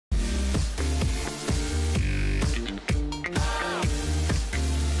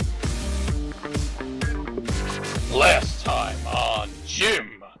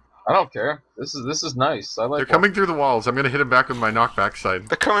I don't care. This is nice. I like. They're coming through the walls. I'm gonna hit him back with my knockback side.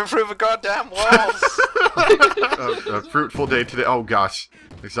 They're coming through the goddamn walls! A fruitful day today. Oh gosh,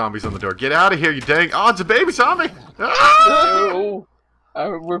 there's zombies on the door. Get out of here, you dang! Oh, it's a baby zombie! Ah! No,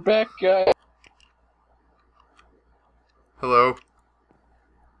 we're back, guys. Hello.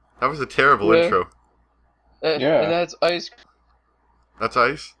 That was a terrible Yeah. intro. Yeah. And that's ice. That's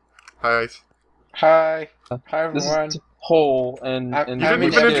Ice. Hi, Ice. Hi. Hi, This everyone. is Hole and You and You didn't I'm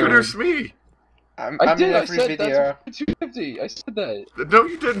even in introduce me. I'm I in did. I every said video. that's 250. I said that. No,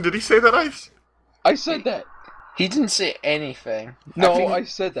 you didn't. Did he say that, Ice? I said that. He didn't say anything. No, I I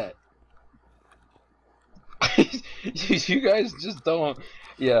said that. You guys just don't.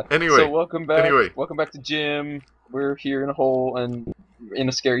 Yeah. Anyway, So welcome back. anyway. Welcome back to Jim. We're here in a hole and in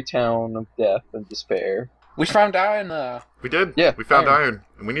a scary town of death and despair. we found iron there. We did. Yeah, We found iron. iron,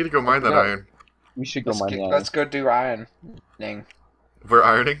 and we need to go mine that Yeah. iron. We should go mine the iron. Let's go do ironing. We're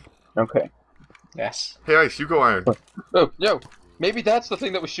ironing. Okay. Yes. Hey, Ice, you go iron. Oh, yo. Maybe that's the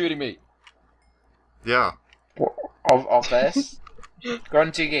thing that was shooting me. Yeah. Of this. Go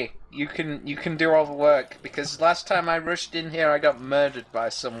on, Jyggy. You can do all the work because last time I rushed in here, I got murdered by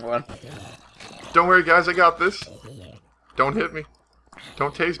someone. Don't worry, guys. I got this. Don't hit me.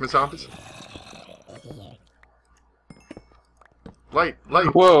 Don't tase me, zombies. Light.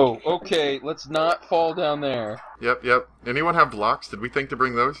 Whoa. Okay. Let's not fall down there. Yep. Anyone have blocks? Did we think to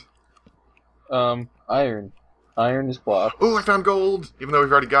bring those? Iron. Iron is blocked. Oh, I found gold! Even though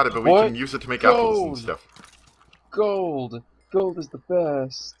we've already got it, but we What? can use it to make apples and Gold. stuff. Gold. Gold is the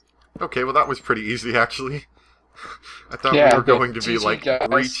best. Okay, well that was pretty easy, actually. I thought Yeah, we were going to be, GG, like, guys.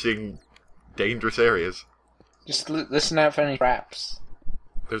 reaching dangerous areas. Just listen out for any traps.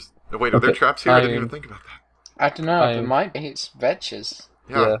 There's... Oh, wait, are there Okay, traps here? I didn't iron. even think about that. I don't know. Iron. There might be. It's vetches.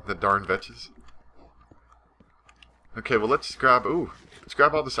 Yeah, Yeah. the darn vetches. Okay, well let's grab... Ooh, let's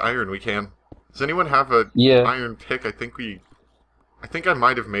grab all this iron we can. Does anyone have a Yeah. iron pick? I think I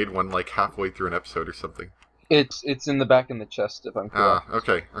might have made one, like, halfway through an episode or something. It's in the back in the chest if I'm correct.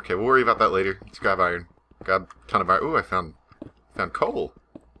 Okay, we'll worry about that later. Let's grab iron. Grab a ton of iron. Ooh, I found coal.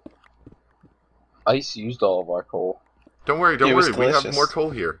 Ice used all of our coal. Don't worry, It was we have delicious. more coal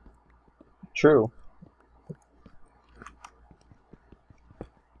here. True.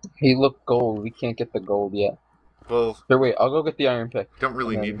 Hey, look, gold. We can't get the gold yet. Well, Here, wait. I'll go get the iron pick. don't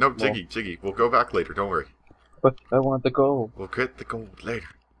really And need... then No, we'll- Jyggy. We'll go back later, don't worry. But I want the gold. We'll get the gold later.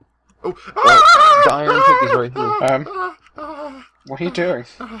 Oh! The iron pick is right here. What are you doing?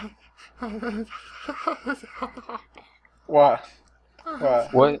 What?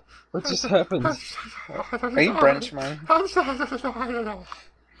 What? What? What just happened? Are you Frenchman?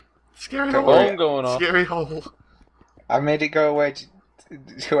 Scary Don't hole. worry. Phone going off. Scary hole. I made it go away.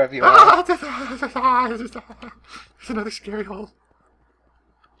 Whoever you are. There's another scary hole.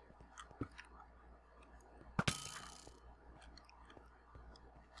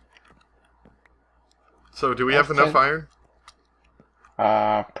 So, do we have Okay. enough iron?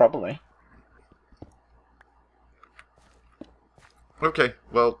 Probably. Okay,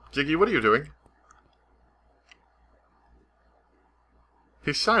 well, Jyggy, what are you doing?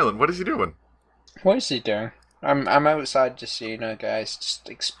 He's silent. What is he doing? What is he doing? I'm outside, just so you know, guys, just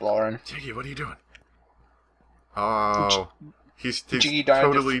exploring. Jyggy, what are you doing? Oh, he's Jyggy died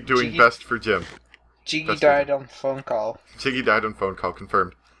totally of- doing Jyggy- best for Jim. Jyggy That's died on phone call. Jyggy died on phone call,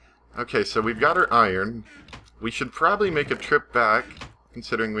 confirmed. Okay, so we've got our iron. We should probably make a trip back,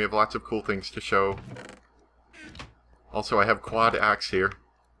 considering we have lots of cool things to show. Also, I have quad axe here.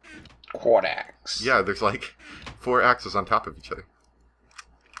 Quad axe. Yeah, there's like 4 axes on top of each other.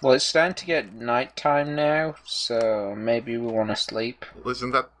 Well, it's starting to get nighttime now, so maybe we want to sleep.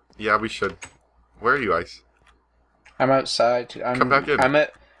 Listen, that... Yeah, we should. Where are you, Ice? I'm outside. Come back in.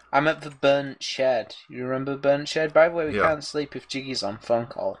 I'm at the burnt shed. You remember the burnt shed? By the way, we Yeah. can't sleep if Jiggy's on phone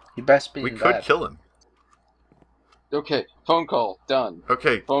call. You best be We in could bed. kill him. Okay. Phone call. Done.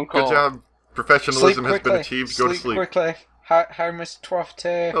 Okay, Phone good call. job. Professionalism has been achieved. Go to Sleep sleep. quickly. How Mr.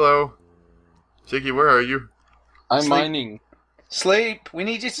 Twafty? Hello. Jyggy, where are you? I'm Sleep. mining. Sleep. We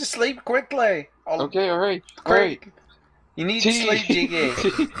need you to sleep quickly. Okay. All right. Quick. Great. You need Tea. sleep,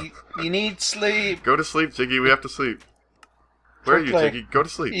 Jiggy. you need sleep. Go to sleep, Jyggy. We have to sleep. Where are you, Quickly. Jyggy? Go to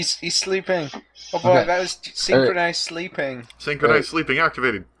sleep. He's sleeping. Oh boy, Okay. that was synchronized sleeping. Synchronized Right. sleeping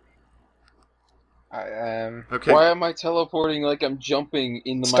activated. Okay. Why am I teleporting like I'm jumping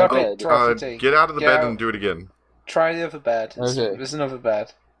into my Stop it, bed? Twelve. Twafty. Get out of the Get bed out. and do it again. Try the other bed. Okay. There's another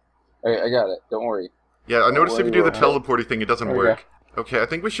bed. All right. I got it. Don't worry. Yeah, I noticed if you do the worry. teleporty thing, it doesn't There we work. Okay, I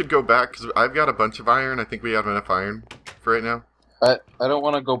think we should go back, because I've got a bunch of iron. I think we have enough iron for right now. I don't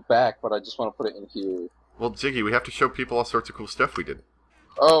want to go back, but I just want to put it in here. Well, Jyggy, we have to show people all sorts of cool stuff we did.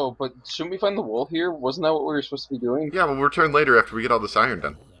 Oh, but shouldn't we find the wool here? Wasn't that what we were supposed to be doing? Yeah, we'll return later after we get all this iron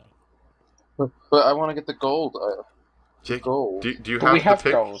done. But I want to get the gold. Jake, Gold. do you But we have the have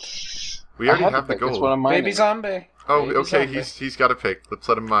pick? gold. We already I have the pick. That's gold. what I'm mining. Baby zombie. Oh, Baby okay, zombie. he's got a pick. Let's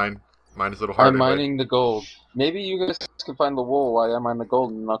let him mine. Mine is a little harder. I'm mining the gold. Maybe you guys can find the wool while I mine the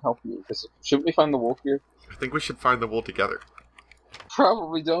gold and not help you. Because shouldn't we find the wool here? I think we should find the wool together.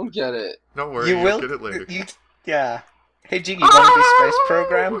 Probably don't get it. Don't worry, You you'll will get it later. Yeah. Hey Jiggy, you want to be space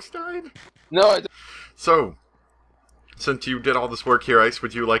program? Almost died. No, I don't. So, since you did all this work here, Ice,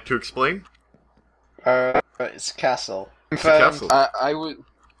 would you like to explain? It's a castle. It's a castle.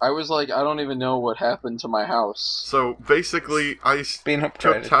 I was like, I don't even know what happened to my house. So basically, Ice Being took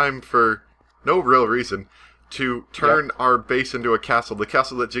upgraded. time for no real reason to turn our base into a castle. The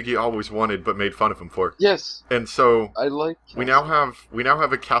castle that Jyggy always wanted but made fun of him for. Yes, And so I like. we now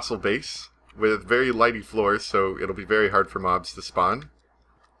have a castle base with very lighty floors, so it'll be very hard for mobs to spawn.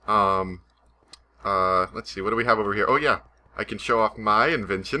 Let's see, what do we have over here? Oh yeah, I can show off my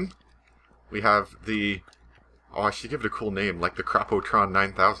invention. We have the... Oh, I should give it a cool name, like the Cropotron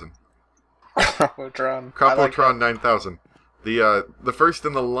 9000. Cropotron. Cropotron 9000. The first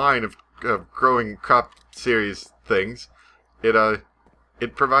in the line of growing crop series things.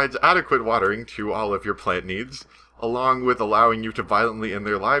 It provides adequate watering to all of your plant needs, along with allowing you to violently end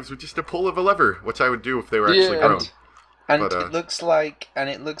their lives with just a pull of a lever, which I would do if they were actually Yeah. grown. And But, it looks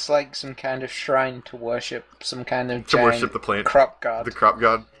like some kind of shrine to worship some kind of To giant worship the plant. crop god. The crop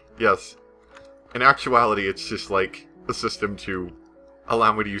god? Yes. In actuality, it's just like a system to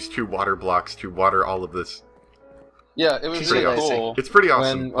allow me to use 2 water blocks to water all of this. Yeah, it was Pretty really awesome. cool. It's pretty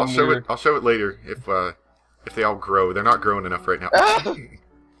awesome. When I'll show we were- it. I'll show it later if they all grow. They're not growing enough right now. Ah!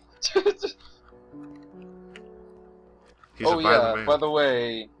 He's Oh a yeah, violent man. by the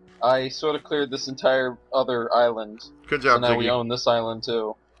way, I sort of cleared this entire other island. Good So job, now we Jyggy. own this island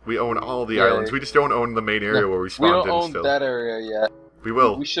too. We own all the Yay. islands. We just don't own the main area No, where we We spawned don't in own still. that area yet. We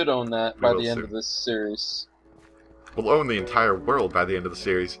will. We should own that We by will the end soon. of this series. We'll own the entire world by the end of the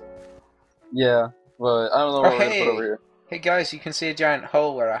series. Yeah, but I don't know what we're gonna put over here. Hey guys, you can see a giant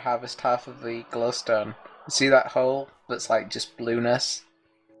hole where I harvest half of the glowstone. You see that hole that's like just blueness?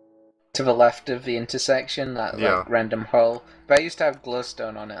 To the left of the intersection, that Yeah. like random hole. But I used to have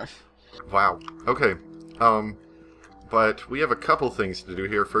glowstone on it. Wow. Okay. But we have a couple things to do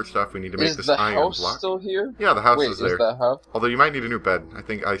here. First off, we need to make Is this the iron house block. still here? Yeah, the house Wait, is there. that house? Although you might need a new bed. I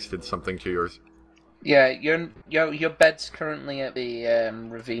think Ice did something to yours. Yeah, your bed's currently at the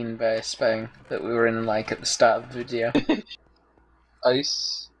ravine base thing that we were in like at the start of the video.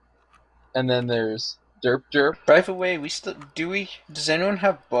 Ice. And then there's Derp Derp. By the way, does anyone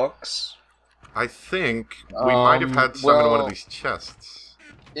have books? I think we might have had some in one of well, these chests.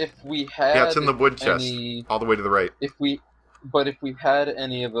 If we had Yeah, it's in the wood chest, any, all the way to the right. if we had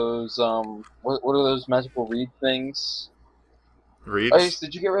any of those what are those magical reed things? Reeds? Ice,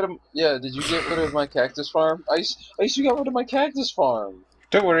 did you get rid of? Yeah, did you get rid of my cactus farm? Ice, you got rid of my cactus farm.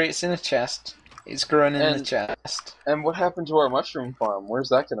 Don't worry, it's in a chest. It's grown in the And- chest. And what happened to our mushroom farm? Where's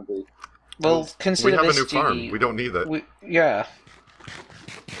that gonna be? Well, we consider have a this, new farm. Jiggy. We don't need that. Yeah.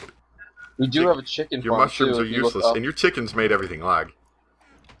 We do have a chicken Your farm mushrooms too. are if you look useless, up. and your chickens made everything lag.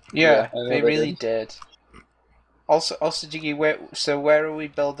 Yeah, I know they they really did. Also, Jiggy, where are we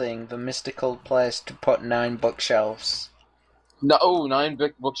building the mystical place to put 9 bookshelves? No, 9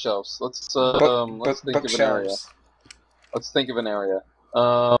 big bookshelves. Let's think of an area. Let's think of an area.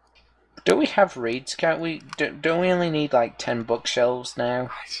 Do we have reeds? Can't we? Don't we only need like 10 bookshelves now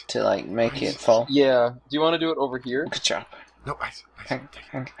Ice. to like make it full? Yeah. Do you want to do it over here? Good job. No, Ice.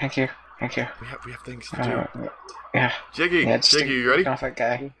 Thank you. We have things to do. Yeah. Jyggy, Yeah, just Jyggy, you ready? off that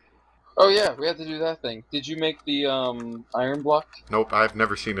guy. Oh yeah, we have to do that thing. Did you make the iron block? Nope, I've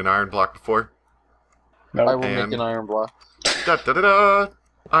never seen an iron block before. No. I will And- make an iron block. Da da da da!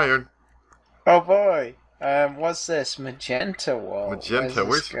 Iron. Oh boy. What's this? Magenta wall. Magenta.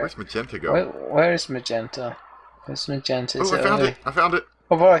 Where's Magenta go? Where's Magenta? Where's Magenta? Oh, I found it! I found it!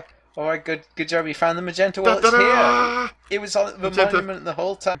 Oh boy. Oh boy, good job. You found the Magenta wall. Da, It's da, here. da! It was on the Magenta. monument the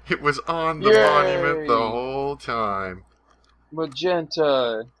whole time. It was on the Yay! monument the whole time.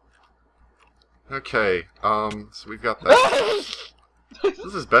 Magenta. Okay, so we've got that. This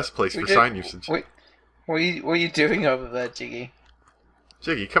is best place We for did- sign usage. What are you doing over there, Jiggy?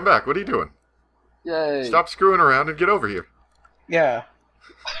 Jyggy, come back. What are you doing? Yay. Stop screwing around and get over here. Yeah.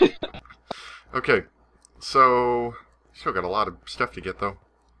 Okay, so still got a lot of stuff to get though.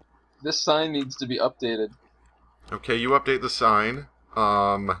 This sign needs to be updated. Okay, you update the sign.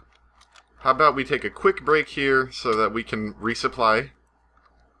 How about we take a quick break here so that we can resupply?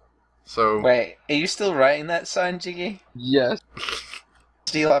 So Wait, are you still writing that sign, Jiggy? Yes.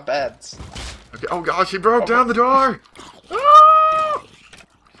 steal our beds. Okay. Oh gosh, he broke down the door! Ah!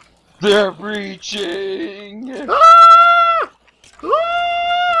 They're breaching! Ah!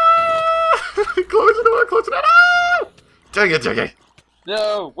 Ah! Close the door, close the door! Ah! Dang it, Jyggy!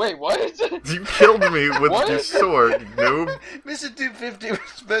 No, wait, what? You killed me with What? your sword, noob. Mr. 250 was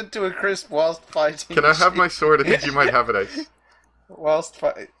burnt to a crisp whilst fighting. Can I have my sword? I think you might have it, Ice. Whilst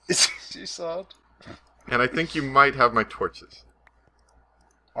fighting. Is this your sword? And I think you might have my torches.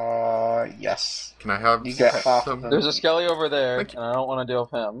 Yes. Can I have You get half some? of them. There's a skelly over there, Thank you. and I don't want to deal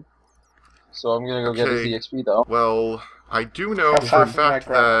with him. So I'm gonna go get Okay. his EXP though. Well, I do know Have for a half of my fact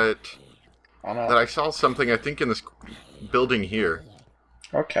gravel. that Oh, that I saw something. I think in this building here.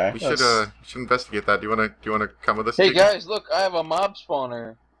 okay. We should investigate that. Do you wanna come with us? Hey Jyggy? guys, look, I have a mob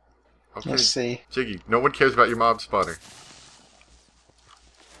spawner. Okay, Let's see. Jyggy. No one cares about your mob spawner.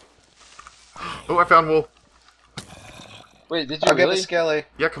 Oh, I found wool. Wait, did you I'll get really? the skelly.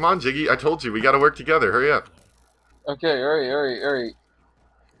 Yeah, come on, Jyggy. I told you we gotta work together. Hurry up. Okay, alright.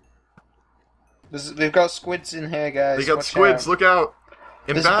 We've got squids in here, guys. They got Watch squids. out. Look out.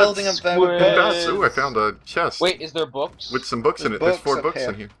 In There's a bats. building up there Squid. with In bats. bats. Ooh, I found a chest. Wait, is there books? With some books in There's it. There's 4 books up books here.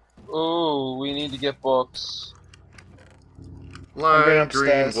 in here. Ooh, we need to get books. Lime green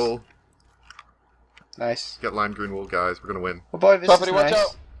upstairs. wool. Nice. Get lime green wool, guys. We're gonna win. Oh boy, this Somebody is watch nice.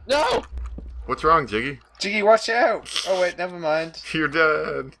 out! No! What's wrong, Jyggy? Jyggy, watch out! Oh wait, never mind. You're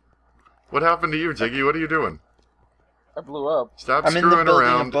dead. What happened to you, Jyggy? What are you doing? I blew up. Stop I'm in the screwing building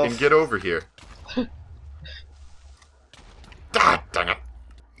around above. and get over here. God dang it.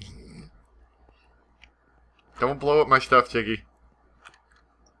 Don't blow up my stuff, Jyggy.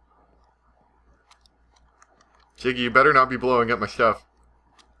 Jyggy, you better not be blowing up my stuff.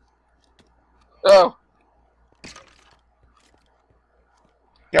 Oh!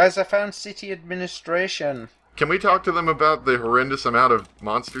 Guys, I found city administration. Can we talk to them about the horrendous amount of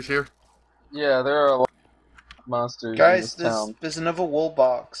monsters here? Yeah, there are a lot of monsters Guys, in this town. there's another wool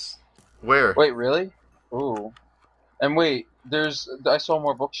box. Where? Wait, really? Ooh. And wait, I saw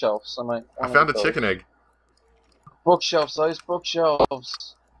more bookshelves. I found a chicken egg. Bookshelves, size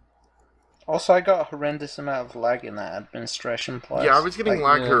bookshelves. Also, I got a horrendous amount of lag in that administration place. Yeah, I was getting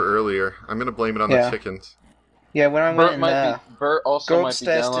lag yeah. here earlier. I'm gonna blame it on Yeah. the chickens. Yeah, when I went in there. Bert also Go might be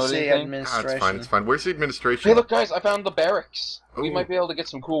upstairs to downloading see things. administration. Ah, it's fine, it's fine. Where's the administration? Hey, look, guys! I found the barracks. We Ooh. might be able to get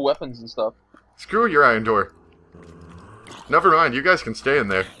some cool weapons and stuff. Screw your iron door. Never mind, you guys can stay in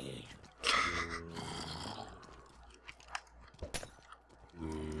there.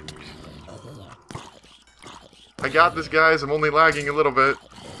 I got this, guys. I'm only lagging a little bit.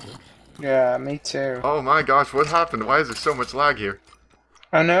 Yeah, me too. Oh my gosh, what happened? Why is there so much lag here?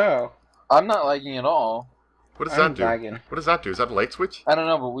 I know. I'm not lagging at all. What does I'm that do? lagging. What does that do? Is that a light switch? I don't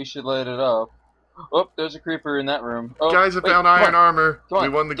know, but we should light it up. Oh, there's a creeper in that room. Oh, Guys, I wait, found come iron on, armor. come on, We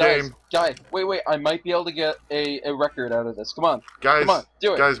won the guys, game. Guys, wait, I might be able to get a record out of this. Come on, Guys, come on,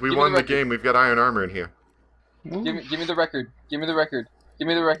 do it. guys, we Give me won the record. game. We've got iron armor in here. Give me the record. Give me the record. Give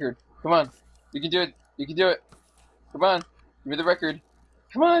me the record. Come on, you can do it. You can do it. Come on, give me the record.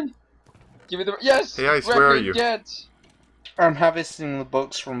 Come on, give me the yes. Hey, Ice, record where are you? Get. I'm harvesting the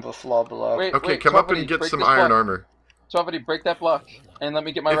books from the floor below. Wait, Okay, wait, come up Twelvity, and get break some this iron block. armor. Twelvity, break that block and let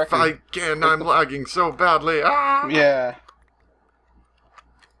me get my If record. I can, I'm lagging so badly. Ah! Yeah.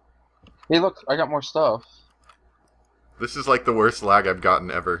 Hey, look, I got more stuff. This is like the worst lag I've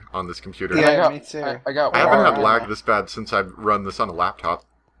gotten ever on this computer. And Yeah, I got, me too. I got I haven't more had armor. lag this bad since I've run this on a laptop.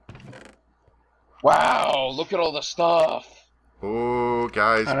 Wow, look at all the stuff. Oh,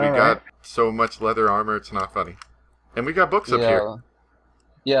 guys, I know, we got right? so much leather armor, it's not funny. And we got books up here.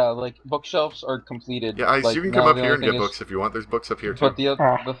 Yeah, like bookshelves are completed. Yeah, Ice, like, you can now come up the here only and get thing is- books if you want. There's books up here, too. But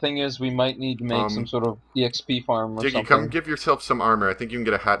Ah. the thing is, we might need to make some sort of EXP farm or Jyggy, something. come give yourself some armor. I think you can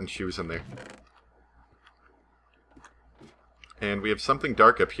get a hat and shoes in there. And we have something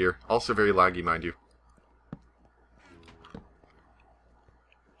dark up here. Also very laggy, mind you.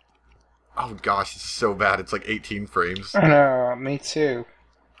 Oh gosh, this is so bad. It's like 18 frames. I know, me too.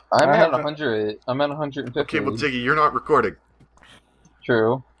 I'm I at haven't- 100. I'm at 150. Okay, well, Jyggy, you're not recording.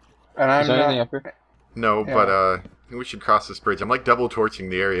 True. And I'm Is there anything not... up here? No, Yeah. but I think we should cross this bridge. I'm like double torching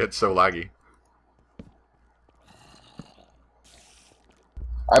the area. It's so laggy.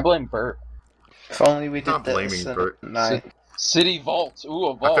 I blame Bert. If only we did Not this blaming at Bert. night. City Vault. Ooh,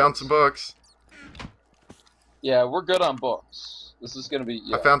 a vault. I found some books. Yeah, we're good on books. This is gonna be.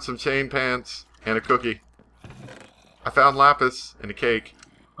 Yeah. I found some chain pants and a cookie. I found lapis and a cake.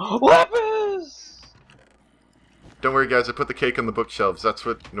 Lapis. Don't worry, guys. I put the cake on the bookshelves. That's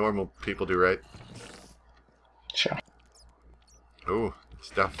what normal people do, right? Sure. Ooh,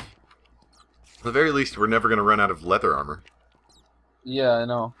 stuff. At the very least, we're never going to run out of leather armor. Yeah, I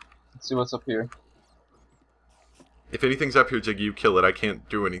know. Let's see what's up here. If anything's up here, Jiggy, you kill it. I can't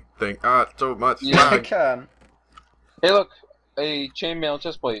do anything. Ah, so much Yeah. I lag. can. Hey, look, a chainmail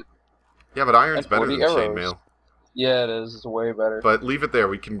chestplate. Yeah, but iron's And better 40 than arrows. chainmail. Yeah, it is. It's way better. But leave it there.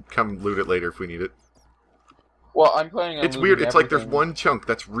 We can come loot it later if we need it. Well, I'm planning on It's looting weird. It's like there's everything. one chunk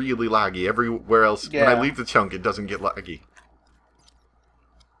that's really laggy. Everywhere else, when I Yeah. leave the chunk, it doesn't get laggy.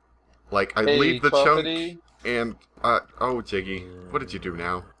 Like, I Hey, leave the chunk, 1250, and, oh, Jiggy. What did you do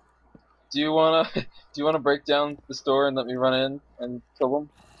now? do you wanna break down the store and let me run in and kill them?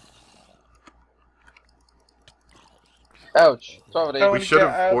 Ouch. 1250. I We wanna should get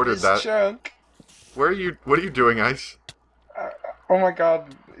have out of ordered this that. Chunk. What are you doing, Ice? Oh my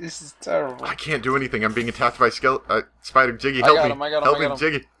god, this is terrible. I can't do anything. I'm being attacked by Spider. Jiggy, I help got me. him, I got him, Help I me, got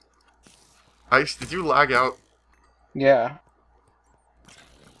him. Jiggy. Ice, did you lag out? Yeah.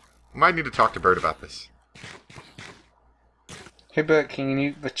 Might need to talk to Bird about this. Hey Bert, can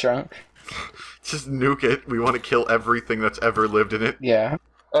you nuke the chunk? Just nuke it. We want to kill everything that's ever lived in it. Yeah.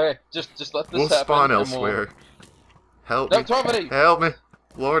 Okay, just let this We'll happen. spawn and elsewhere. Help No, me. 1250. Help me.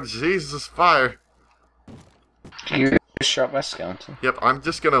 Lord Jesus, fire. You shot my skeleton. Yep, I'm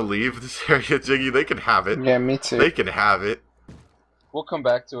just gonna leave this area, Jiggy. They can have it. Yeah, me too. They can have it. We'll come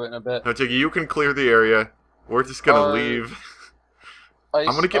back to it in a bit. No, Jiggy, you can clear the area. We're just gonna Are- leave. Ice,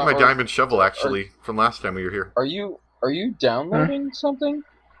 I'm gonna get my are- diamond shovel, actually, from last time we were here. Are you downloading something?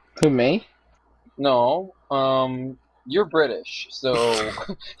 Who, me? No. You're British, so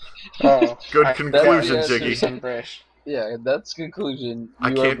Oh. Good I- conclusion, yeah, Jiggy. I'm British. yeah, that's conclusion. I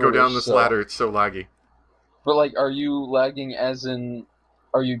You can't are go down British, this so- ladder, it's so laggy. But like, are you lagging as in?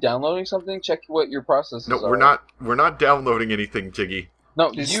 Are you downloading something? Check what your processes No, are. we're not downloading anything, Jiggy.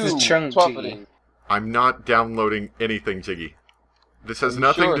 No, It's you. the chunk, 1250. I'm not downloading anything, Jiggy. This has Are you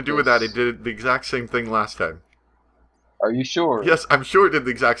nothing sure to of do with that. this? It did the exact same thing last time. Are you sure? Yes, I'm sure it did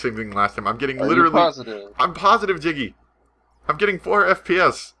the exact same thing last time. I'm getting Are literally... you positive? I'm positive, Jiggy. I'm getting 4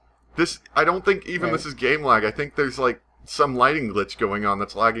 FPS. I don't think even Right. this is game lag. I think there's like some lighting glitch going on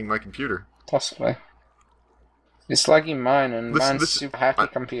that's lagging my computer. Possibly. It's lagging mine, and This- mine's this- super happy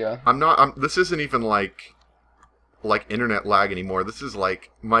computer. This isn't even like internet lag anymore. This is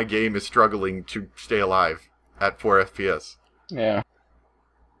like my game is struggling to stay alive at 4 FPS. Yeah.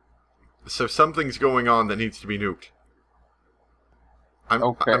 So something's going on that needs to be nuked.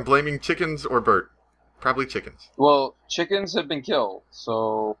 Okay. I'm blaming chickens or Bert. Probably chickens. Well, chickens have been killed,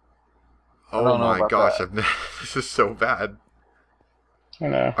 so Oh don't know my about gosh, that. this is so bad. I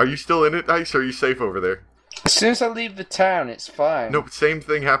know. Are you still in it, Ice? Or are you safe over there? As soon as I leave the town, it's fine. Nope, same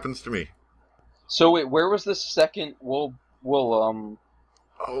thing happens to me. So wait, where was the second? We'll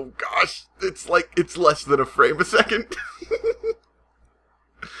Oh gosh, it's less than a frame a second.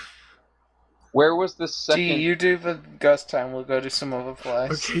 where was the second? Gee, you do the ghost town, we'll go to some other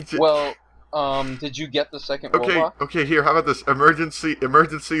place. Okay, Well, did you get the second robot? okay, here, how about this?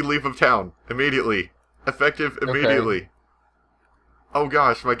 Emergency leave of town. Immediately. Effective immediately. Oh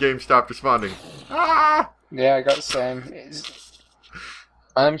gosh, my game stopped responding. Ah! Yeah, I got the same.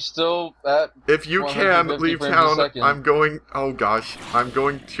 I'm still at. If you can 150 leave frames a town, second. I'm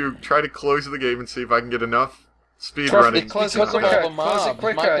going to try to close the game and see if I can get enough speed Trust running. me, close it Because of all quicker, the close it mobs,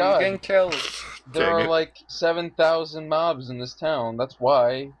 quicker, my you're God. getting killed. There Dang are it. like 7,000 mobs in this town. That's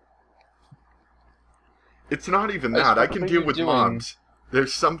why. It's not even Ice, that. I what can are deal you with doing? mobs.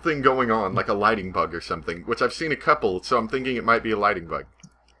 There's something going on, like a lighting bug or something, which I've seen a couple, so I'm thinking it might be a lighting bug.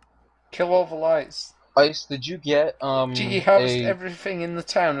 Kill all the lights. Ice, did you get Gee, harvest a- everything in the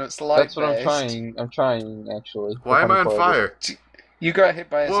town that's light That's what I'm trying. I'm trying actually. Why am I on Funny part of it. fire? You got hit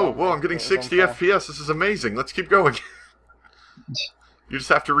by a Whoa, zombie. whoa, I'm getting It was on 60 fire. FPS. This is amazing. Let's keep going. You just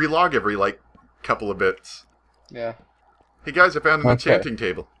have to relog every, couple of bits. Yeah. Hey guys, I found an Okay. enchanting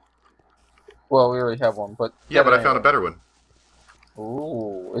table. Well, we already have one, but Yeah, but I found a better one.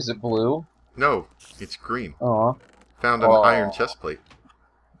 Ooh, is it blue? No, it's green. Aw. Found an Aw. iron chest plate.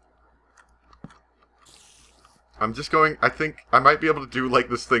 I'm just going, I think I might be able to do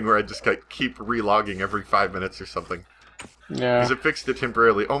this thing where I just keep relogging every 5 minutes or something. Yeah. Because it fixed it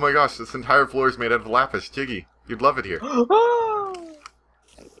temporarily. Oh my gosh, this entire floor is made out of lapis. Jiggy, you'd love it here.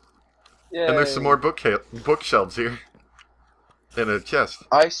 Yeah. And there's some more bookshelves here. And a chest.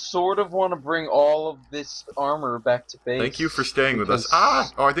 I sort of want to bring all of this armor back to base. Thank you for staying with us. because, Ah!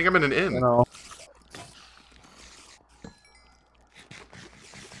 Oh, I think I'm in an inn. You know,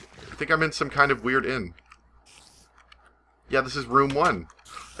 I think I'm in some kind of weird inn. Yeah, this is room 1.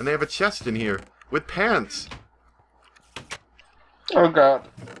 And they have a chest in here. With pants. Oh god.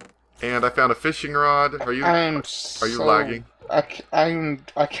 And I found a fishing rod. Are you lagging?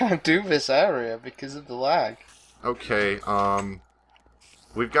 I can't do this area because of the lag. Okay,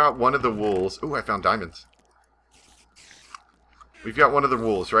 We've got one of the wools. Ooh, I found diamonds. We've got one of the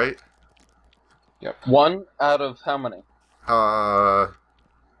wools, right? Yep. One out of how many? I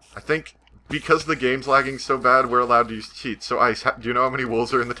think because the game's lagging so bad, we're allowed to use cheats. So, Ice, do you know how many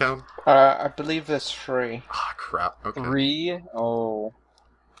wolves are in the town? I believe there's 3. Ah, crap. Okay. 3? Oh.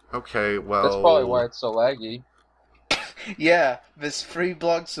 Okay, well... That's probably why it's so laggy. Yeah, there's 3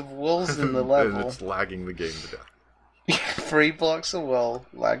 blocks of walls in the and level. it's lagging the game to death. 3 blocks of wall,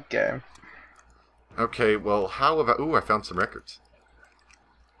 lag game. Okay, well, how about... Ooh, I found some records.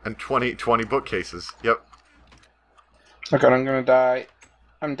 And 20 bookcases. Yep. Oh god, I'm gonna die.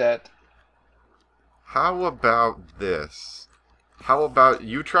 I'm dead. How about this? How about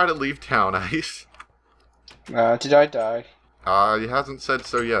you try to leave town, Ice? Did I die? He hasn't said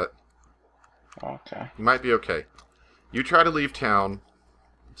so yet. Okay. You might be okay. You try to leave town.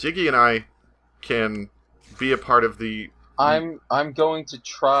 Jyggy and I can be a part of the... I'm going to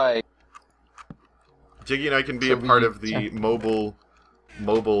try. Jyggy and I can be So a part we- of the mobile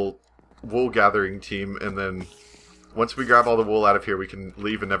wool gathering team, and then once we grab all the wool out of here, we can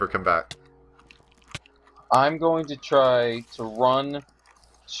leave and never come back. I'm going to try to run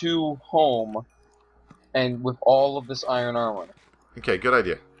to home, and with all of this iron armor. Okay, good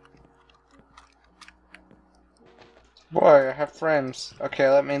idea. Boy, I have friends. Okay,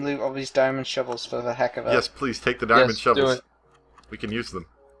 let me loot all these diamond shovels for the heck of it. Yes, please take the diamond Yes, do shovels. it. We can use them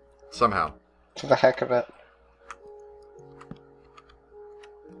somehow. For the heck of it.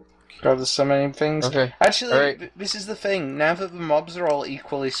 God, there's so many things. Okay. Actually, Alright. this is the thing. Now that the mobs are all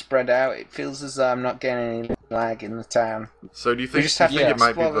equally spread out, it feels as though I'm not getting any lag in the town. So do you think, just have you to think it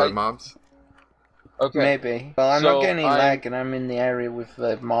might be explore the it. mobs? Okay. Maybe. Well, I'm So, not getting any lag, and I'm in the area with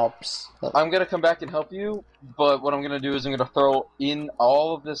the mobs. I'm gonna come back and help you, but what I'm gonna do is I'm gonna throw in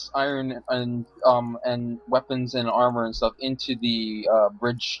all of this iron and weapons and armor and stuff into the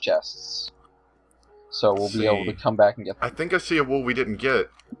bridge chests. So we'll be able to come back and get them. I think I see a wool we didn't get.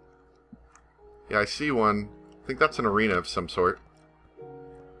 Yeah, I see one. I think that's an arena of some sort.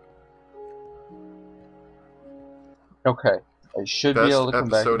 Okay. I should be able Best to come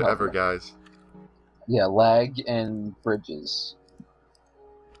back and episode help ever, you. guys. Yeah, lag and bridges.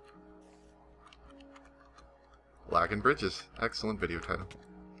 Lag and Bridges. Excellent video title.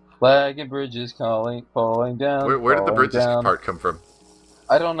 Lag and bridges falling down. Where did the falling bridges down. part come from?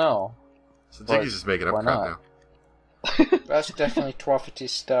 I don't know. So But Jiggy's just making up why crap not? now. That's definitely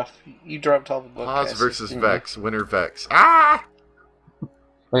Twoffity's stuff. You dropped all the bookcases. Pause versus didn't you? Vex. Winner Vex. Ah!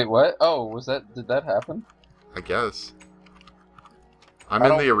 Wait, what? Oh, did that happen? I guess. I'm I in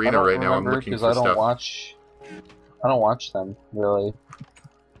don't- the I arena don't right now. I'm remember, looking 'cause for I don't stuff. I don't watch them, really.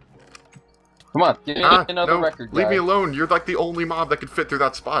 Come on, give me another no, record, leave guy. me alone. You're like the only mob that could fit through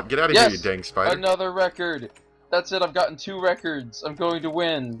that spot. Get out of here, you Yes! dang spider. Another record! That's it, I've gotten 2 records. I'm going to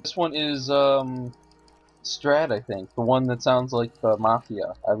win. This one is, Strad, I think. The one that sounds like the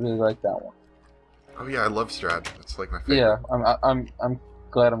Mafia. I really like that one. Oh yeah, I love Strad. It's like my favorite. Yeah, I'm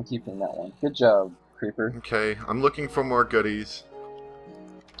glad I'm keeping that one. Good job, Creeper. Okay, I'm looking for more goodies.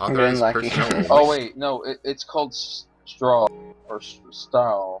 I'm getting Authorized lucky. personnel. Oh wait, no, it's called Straw, or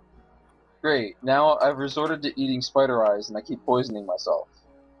Style. Great, now I've resorted to eating spider eyes and I keep poisoning myself.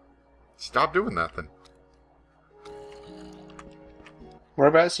 Stop doing that then.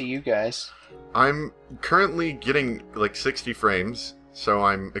 Whereabouts are you guys? I'm currently getting like 60 frames, so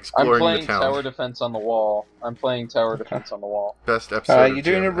I'm I'm exploring playing the town. tower defense on the wall. I'm playing tower defense on the wall. Best episode. You're of doing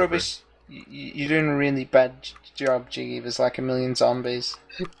Jim a ever. rubbish. You're doing a really bad job, Jiggy. There's like a million zombies.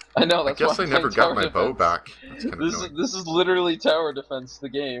 I know, I that's guess why I I'm never playing got tower my bow defense. back. That's kind of annoying. This is literally tower defense, the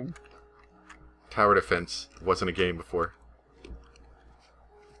game. Tower defense wasn't a game before.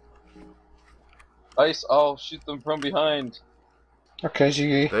 Ice, I'll shoot them from behind. Okay,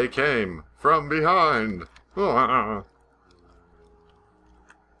 Jiggy. They came from behind.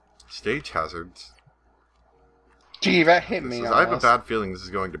 Stage hazards. Jiggy, that hit me. I have a almost. bad feeling this is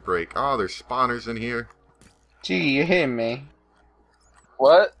going to break. Oh, there's spawners in here. Jiggy, you hitting me?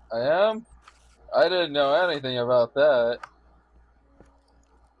 What? I am? I didn't know anything about that.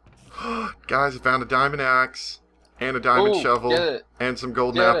 Guys, I found a diamond axe and a diamond Ooh, shovel get it. and some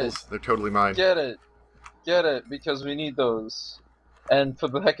golden Get apples. They're totally mine. Get it. Get it, because we need those. And for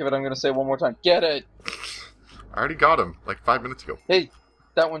the heck of it, I'm going to say one more time. Get it! I already got them like 5 minutes ago. Hey,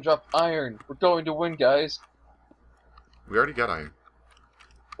 that one dropped iron. We're going to win, guys. We already got iron.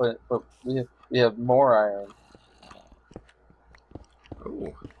 But we have more iron.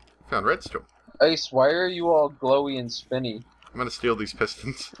 Oh, found redstone. Ice, why are you all glowy and spinny? I'm gonna steal these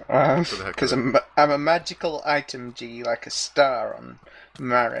pistons. For the heck of Because it. I'm a magical item, Jiggy, like a star on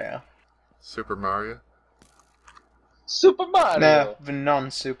Mario. Super Mario. Super Mario. No, the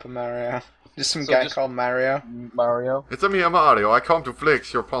non-Super Mario. Just some guy called Mario. Mario. It's a me, Mario. I come to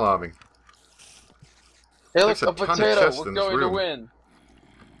flex your plumbing. Hey, look, There's a a ton of potato. chests We're in this going to room. win.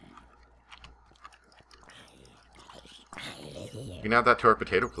 You can add that to our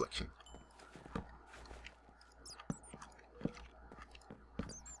potato collection.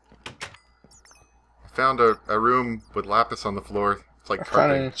 I found a room with lapis on the floor. It's like I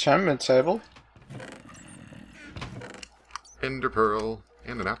found an carpet. enchantment table. Ender pearl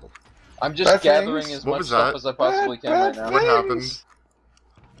and an apple. I'm just Bad gathering things. as What much was stuff that? as I possibly can right now. What happened?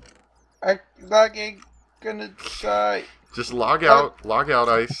 I ain't gonna die. Just log out,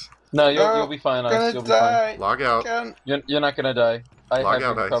 Ice. No, you'll No, be fine, Ice. Gonna You'll be fine. die. Log out. Can't You're not gonna die. I Log have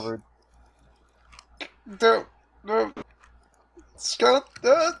out, you Ice. covered. do. No.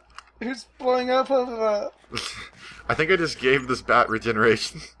 Skeleton. Who's blowing up over there? I think I just gave this bat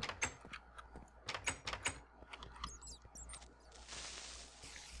regeneration.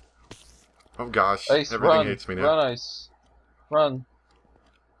 Oh gosh, Ice, everything run. hates me now. Run, Ice. Run.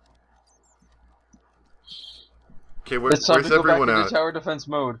 Okay, It's time where's to go back everyone into at? tower defense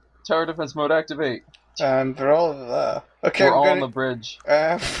mode. Tower defense mode activate. And they're all over there. Okay, We're all gonna, on the bridge.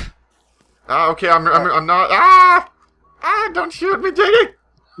 Ah, okay, I'm not. Ah! Don't shoot me, Jyggy!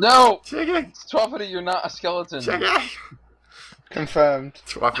 No! Jyggy! Swaffity, you're not a skeleton. Jyggy! confirmed.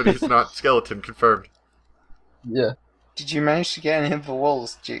 Swaffity's not skeleton, confirmed. Yeah. Did you manage to get any of the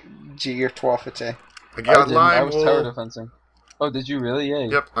walls, Jyggy or Twaffity? I got didn't. I lime was tower wool. defensing. Oh, did you really? Yay.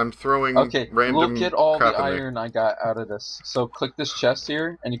 Yep, I'm throwing Okay, random look at all the crap in there. iron I got out of this. So click this chest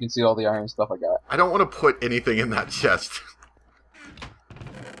here, and you can see all the iron stuff I got. I don't want to put anything in that chest.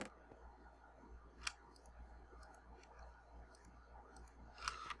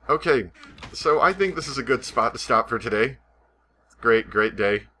 Okay, so I think this is a good spot to stop for today. Great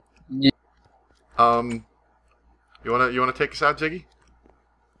day. Yeah. You wanna take us out, Jyggy?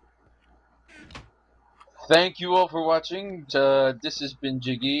 Thank you all for watching. This has been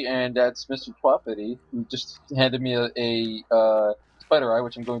Jyggy, and that's Mr. Twaffity, who just handed me a spider eye,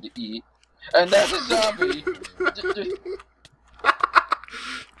 which I'm going to eat. And that's a zombie!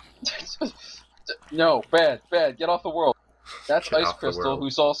 No, bad. Get off the world. That's Get Ice off the Crystal, world.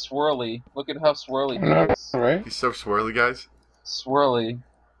 who's all swirly. Look at how swirly he is. Right? He's so swirly, guys. Swirly.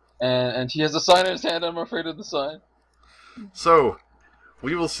 And he has a sign in his hand, I'm afraid of the sign. So,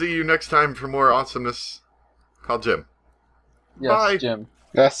 we will see you next time for more awesomeness. Call Jim. Yes, Bye. Jim.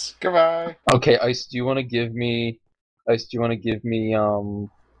 Yes, goodbye. Okay, Ice, do you want to give me some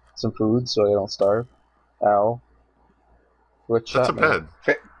food so I don't starve? Ow. What That's a shot me? bed.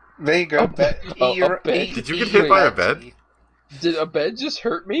 There you go. A bed. A bed? Did you get hit by a bed? Did a bed just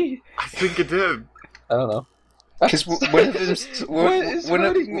hurt me? I think it did. I don't know. Because one of them. What is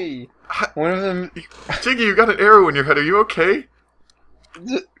hurting me? One of them. Jyggy, you got an arrow in your head. Are you okay?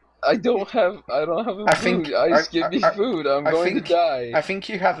 I don't have food. I think- Ice, give me food. I'm going to die. I think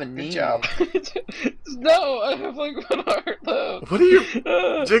you have a knee job. No, I have like 1 heart left. What are you...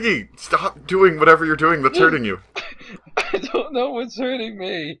 Jyggy, stop doing whatever you're doing that's hurting you. I don't know what's hurting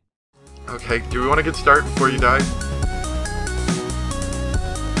me. Okay, do we want to get started before you die?